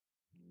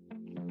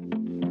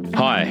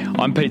Hi,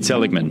 I'm Pete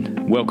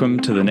Seligman. Welcome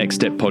to the Next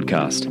Step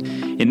podcast.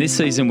 In this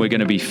season, we're going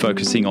to be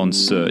focusing on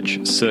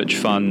search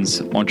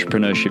funds,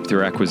 entrepreneurship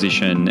through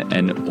acquisition,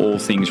 and all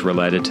things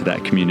related to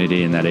that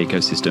community and that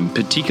ecosystem,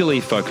 particularly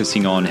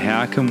focusing on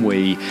how can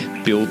we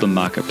build the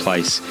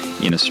marketplace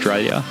in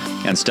Australia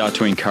and start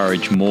to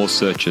encourage more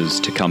searchers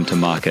to come to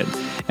market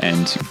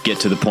and get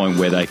to the point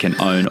where they can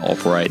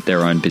operate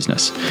their own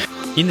business.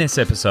 In this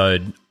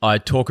episode, I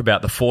talk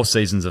about the 4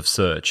 seasons of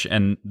search,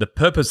 and the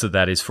purpose of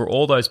that is for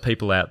all those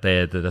people out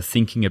there that are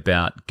thinking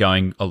about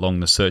going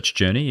along the search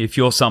journey. If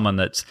you're someone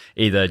that's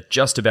either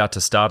just about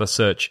to start a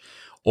search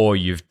or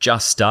you've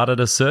just started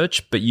a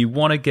search, but you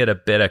want to get a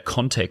better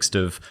context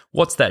of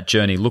what's that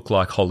journey look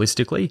like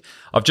holistically,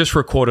 I've just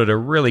recorded a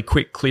really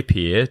quick clip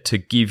here to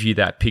give you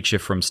that picture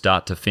from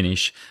start to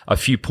finish, a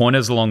few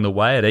pointers along the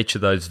way at each of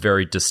those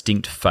very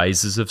distinct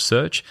phases of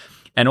search,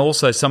 and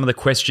also some of the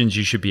questions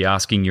you should be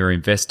asking your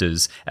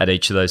investors at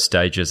each of those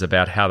stages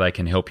about how they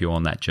can help you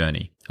on that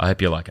journey. I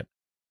hope you like it.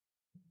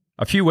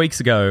 A few weeks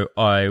ago,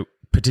 I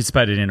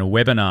participated in a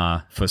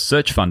webinar for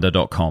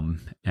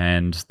searchfunder.com,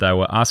 and they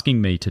were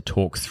asking me to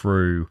talk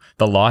through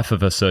the life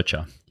of a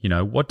searcher. You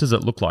know, what does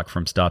it look like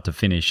from start to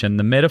finish? And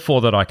the metaphor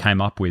that I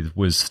came up with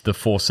was the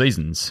 4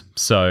 seasons.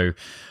 So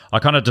I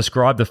kind of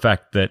described the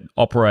fact that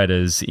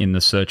operators in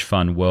the search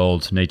fund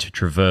world need to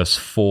traverse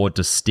 4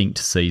 distinct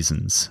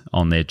seasons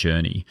on their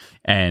journey.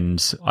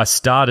 And I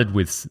started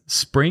with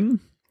spring,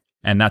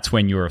 and that's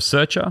when you're a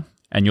searcher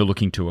and you're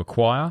looking to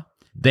acquire.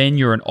 Then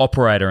you're an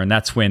operator, and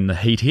that's when the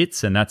heat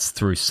hits, and that's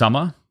through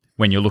summer,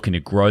 when you're looking to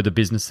grow the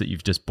business that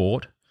you've just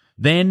bought.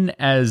 Then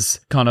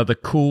as kind of the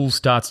cool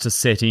starts to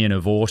set in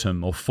of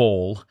autumn or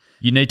fall,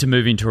 you need to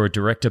move into a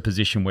director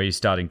position where you're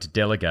starting to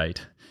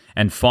delegate.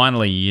 And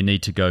finally, you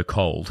need to go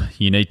cold.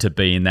 You need to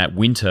be in that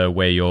winter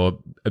where you're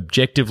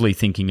objectively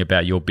thinking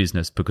about your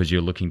business because you're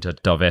looking to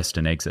divest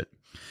and exit.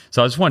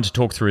 So I just wanted to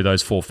talk through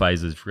those 4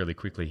 phases really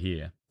quickly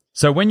here.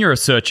 So when you're a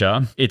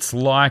searcher, it's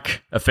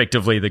like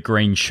effectively the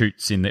green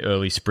shoots in the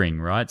early spring,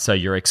 right? So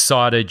you're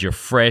excited, you're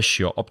fresh,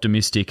 you're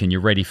optimistic, and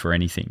you're ready for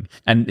anything.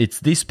 And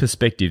it's this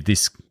perspective,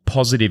 this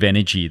positive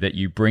energy that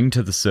you bring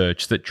to the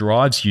search that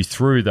drives you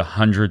through the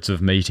hundreds of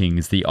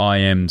meetings, the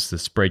IMs, the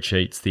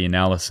spreadsheets, the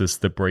analysis,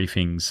 the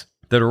briefings,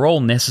 that are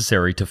all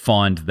necessary to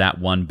find that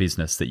one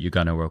business that you're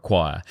going to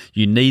acquire.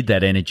 You need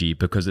that energy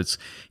because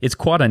it's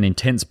quite an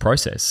intense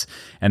process,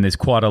 and there's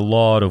quite a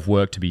lot of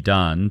work to be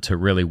done to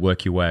really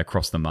work your way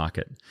across the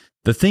market.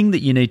 The thing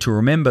that you need to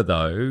remember,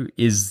 though,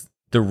 is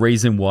the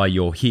reason why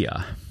you're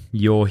here.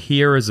 You're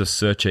here as a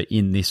searcher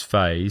in this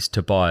phase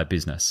to buy a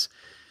business.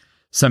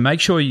 So make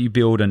sure you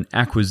build an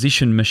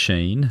acquisition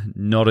machine,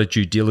 not a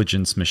due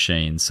diligence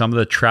machine. Some of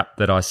the trap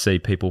that I see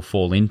people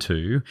fall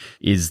into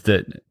is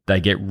that they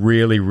get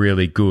really,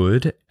 really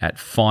good at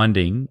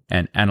finding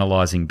and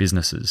analyzing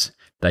businesses.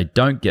 They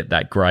don't get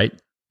that great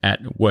at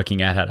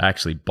working out how to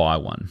actually buy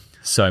one.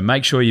 So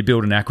make sure you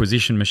build an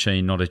acquisition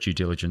machine, not a due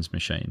diligence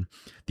machine.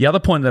 The other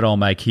point that I'll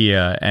make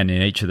here and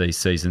in each of these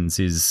seasons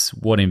is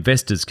what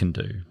investors can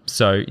do.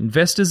 So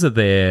investors are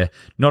there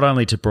not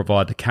only to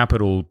provide the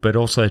capital, but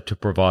also to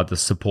provide the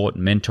support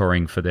and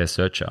mentoring for their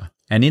searcher.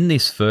 And in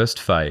this first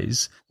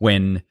phase,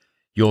 when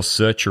your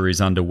searcher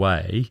is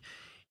underway,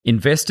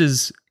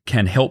 investors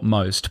can help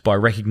most by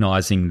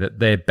recognizing that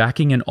they're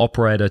backing an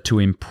operator to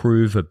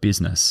improve a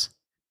business.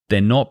 They're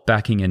not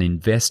backing an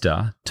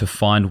investor to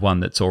find one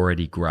that's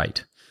already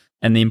great.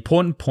 And the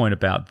important point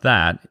about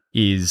that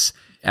is,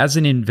 as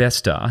an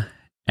investor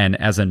and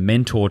as a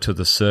mentor to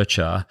the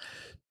searcher,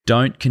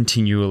 don't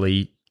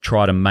continually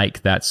try to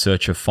make that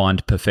searcher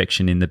find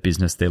perfection in the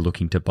business they're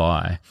looking to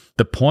buy.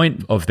 The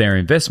point of their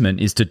investment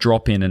is to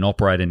drop in and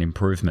operate an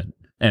improvement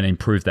and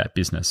improve that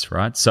business,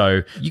 right?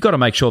 So you got to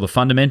make sure the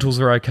fundamentals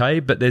are okay,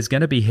 but there's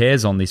going to be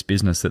hairs on this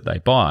business that they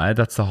buy.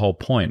 That's the whole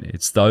point.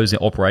 It's those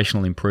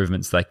operational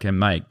improvements they can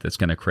make that's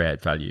going to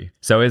create value.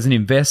 So as an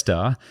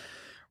investor,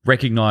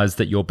 recognize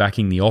that you're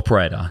backing the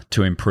operator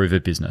to improve a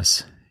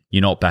business.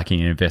 You're not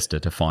backing an investor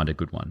to find a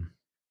good one.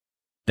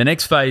 The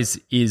next phase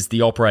is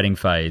the operating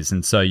phase.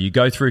 And so you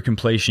go through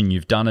completion,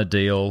 you've done a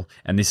deal,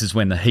 and this is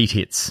when the heat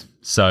hits.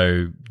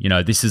 So,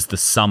 this is the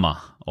summer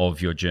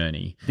of your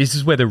journey. This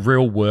is where the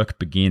real work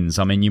begins.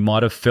 I mean, you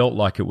might have felt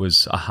like it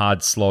was a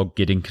hard slog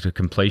getting to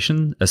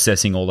completion,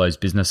 assessing all those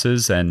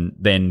businesses and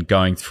then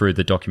going through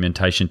the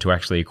documentation to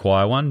actually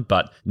acquire one.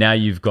 But now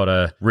you've got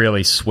to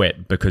really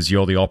sweat because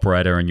you're the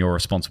operator and you're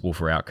responsible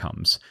for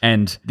outcomes.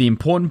 And the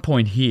important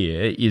point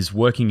here is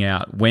working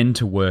out when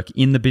to work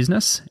in the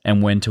business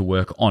and when to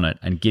work on it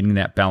and getting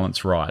that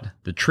balance right.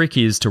 The trick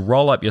is to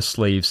roll up your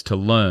sleeves to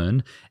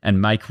learn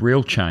and make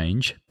real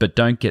change, but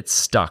don't get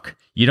stuck.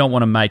 You don't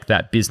want to make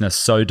that business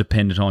so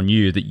dependent on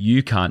you that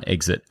you can't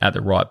exit at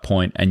the right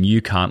point and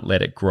you can't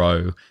let it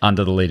grow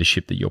under the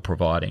leadership that you're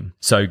providing.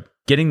 So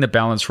getting the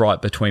balance right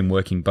between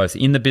working both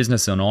in the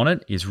business and on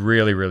it is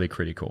really, really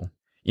critical.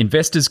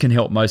 Investors can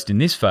help most in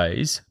this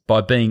phase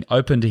by being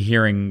open to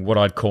hearing what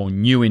I'd call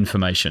new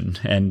information.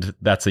 And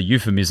that's a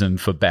euphemism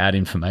for bad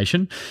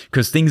information,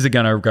 because things are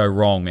going to go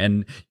wrong.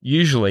 And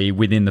usually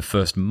within the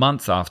first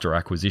month after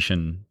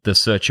acquisition, the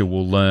searcher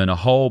will learn a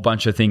whole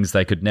bunch of things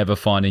they could never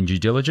find in due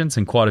diligence.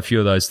 And quite a few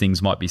of those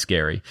things might be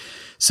scary.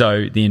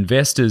 So the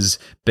investors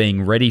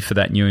being ready for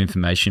that new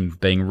information,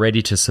 being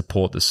ready to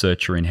support the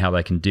searcher in how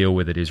they can deal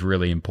with it is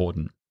really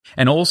important.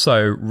 And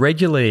also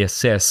regularly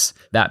assess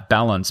that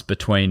balance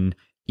between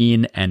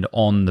in and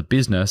on the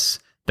business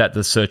that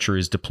the searcher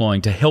is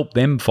deploying to help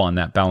them find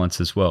that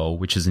balance as well,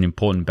 which is an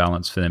important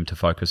balance for them to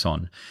focus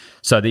on.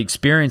 So the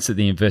experience that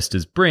the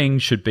investors bring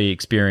should be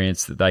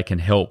experience that they can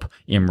help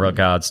in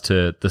regards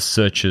to the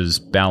searcher's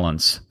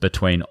balance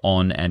between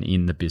on and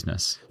in the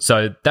business.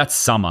 So that's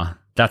summer.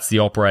 That's the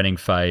operating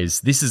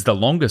phase. This is the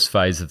longest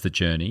phase of the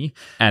journey,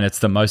 and it's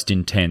the most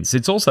intense.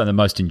 It's also the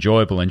most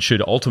enjoyable and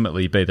should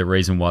ultimately be the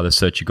reason why the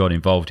searcher got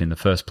involved in the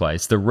first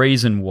place. The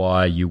reason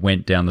why you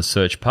went down the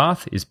search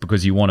path is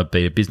because you want to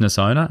be a business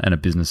owner and a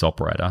business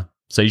operator.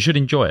 So you should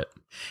enjoy it.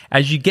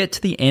 As you get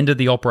to the end of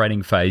the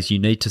operating phase, you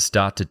need to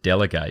start to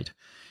delegate.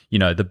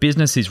 The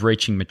business is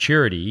reaching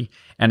maturity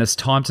and it's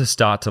time to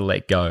start to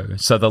let go.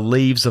 So the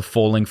leaves are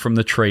falling from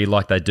the tree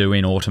like they do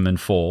in autumn and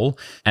fall.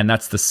 And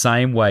that's the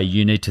same way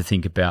you need to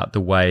think about the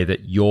way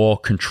that your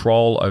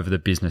control over the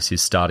business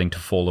is starting to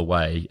fall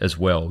away as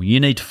well. You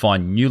need to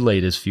find new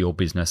leaders for your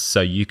business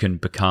so you can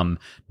become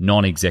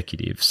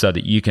non-executive, so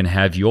that you can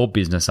have your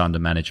business under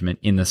management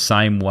in the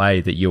same way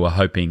that you were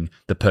hoping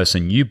the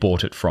person you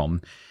bought it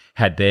from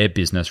had their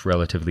business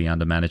relatively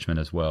under management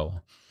as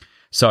well.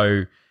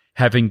 So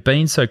having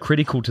been so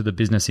critical to the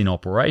business in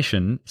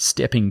operation,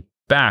 stepping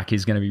back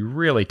is going to be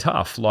really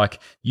tough. Like,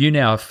 you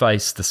now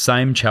face the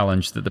same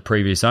challenge that the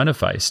previous owner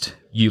faced.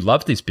 You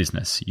love this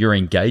business. You're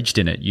engaged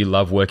in it. You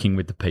love working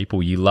with the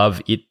people. You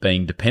love it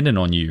being dependent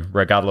on you,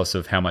 regardless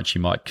of how much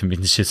you might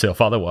convince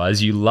yourself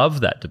otherwise. You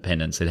love that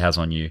dependence it has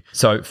on you.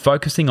 So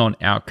focusing on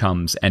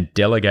outcomes and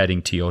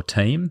delegating to your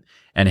team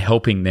and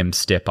helping them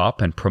step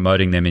up and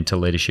promoting them into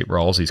leadership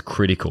roles is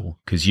critical,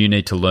 because you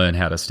need to learn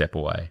how to step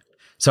away.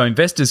 So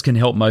investors can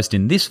help most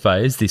in this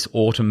phase, this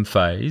autumn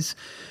phase,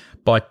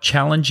 by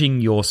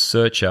challenging your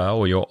searcher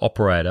or your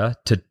operator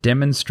to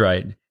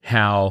demonstrate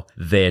how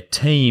their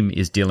team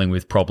is dealing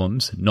with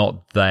problems,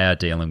 not they are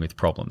dealing with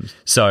problems.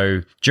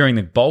 So during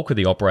the bulk of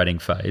the operating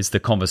phase, the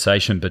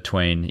conversation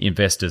between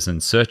investors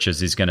and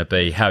searchers is going to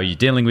be, how are you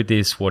dealing with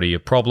this? What are your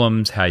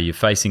problems? How are you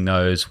facing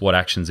those? What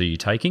actions are you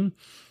taking?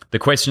 The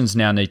questions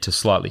now need to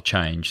slightly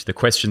change. The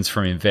questions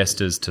from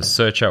investors to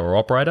searcher or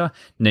operator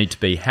need to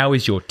be, how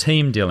is your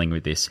team dealing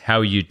with this? How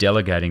are you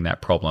delegating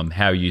that problem?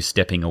 How are you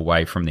stepping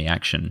away from the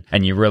action?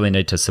 And you really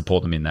need to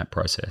support them in that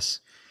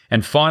process.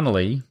 And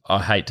finally,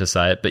 I hate to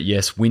say it, but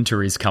yes,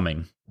 winter is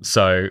coming.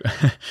 So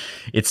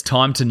it's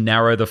time to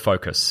narrow the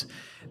focus.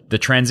 The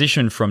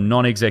transition from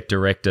non-exec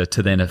director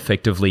to then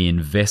effectively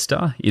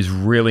investor is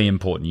really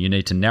important. You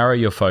need to narrow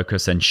your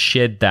focus and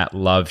shed that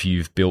love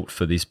you've built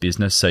for this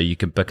business so you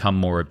can become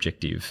more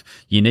objective.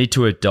 You need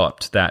to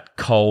adopt that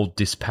cold,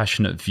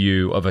 dispassionate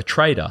view of a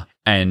trader,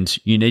 and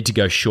you need to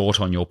go short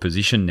on your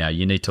position now.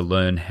 You need to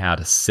learn how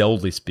to sell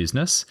this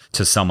business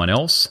to someone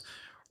else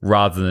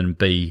rather than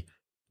be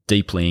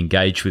deeply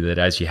engaged with it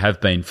as you have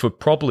been for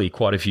probably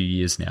quite a few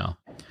years now.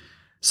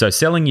 So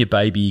selling your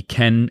baby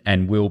can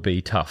and will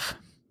be tough.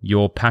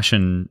 Your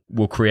passion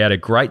will create a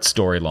great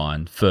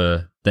storyline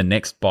for the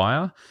next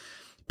buyer,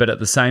 but at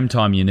the same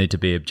time, you need to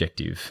be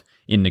objective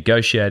in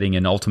negotiating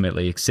and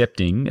ultimately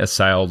accepting a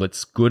sale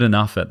that's good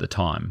enough at the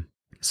time.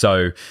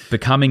 So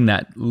becoming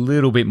that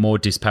little bit more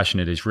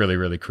dispassionate is really,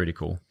 really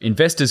critical.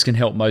 Investors can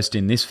help most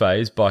in this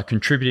phase by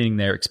contributing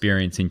their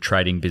experience in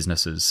trading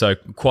businesses. So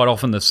quite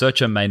often the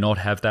searcher may not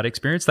have that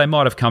experience. They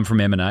might have come from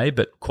M&A,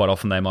 but quite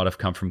often they might have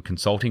come from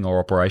consulting or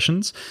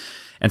operations.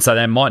 And so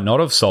they might not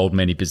have sold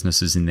many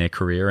businesses in their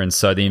career. And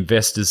so the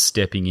investors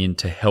stepping in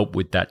to help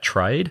with that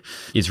trade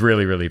is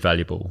really, really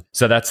valuable.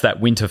 So that's that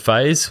winter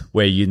phase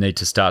where you need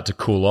to start to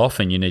cool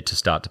off and you need to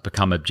start to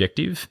become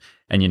objective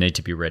and you need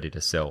to be ready to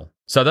sell.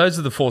 So those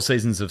are the 4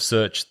 seasons of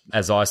search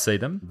as I see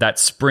them. That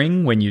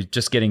spring when you're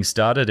just getting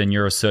started and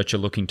you're a searcher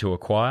looking to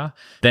acquire.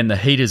 Then the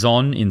heat is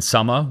on in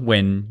summer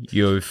when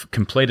you've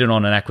completed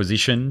on an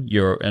acquisition,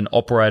 you're an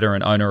operator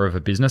and owner of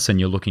a business and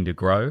you're looking to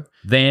grow.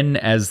 Then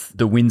as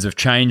the winds of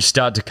change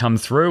start to come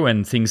through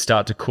and things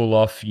start to cool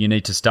off, you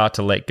need to start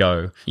to let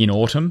go in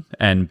autumn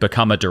and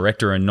become a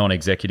director and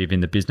non-executive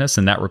in the business,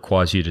 and that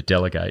requires you to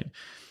delegate.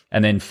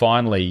 And then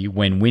finally,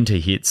 when winter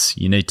hits,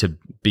 you need to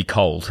be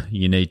cold.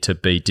 You need to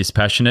be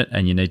dispassionate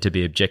and you need to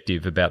be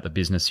objective about the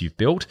business you've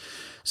built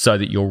so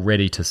that you're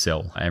ready to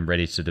sell and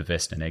ready to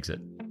divest and exit.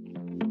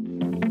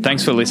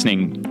 Thanks for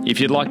listening.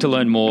 If you'd like to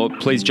learn more,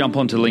 please jump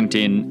onto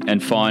LinkedIn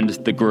and find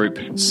the group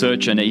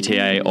Search and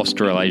ETA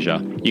Australasia.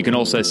 You can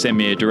also send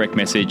me a direct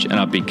message and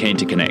I'd be keen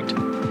to connect.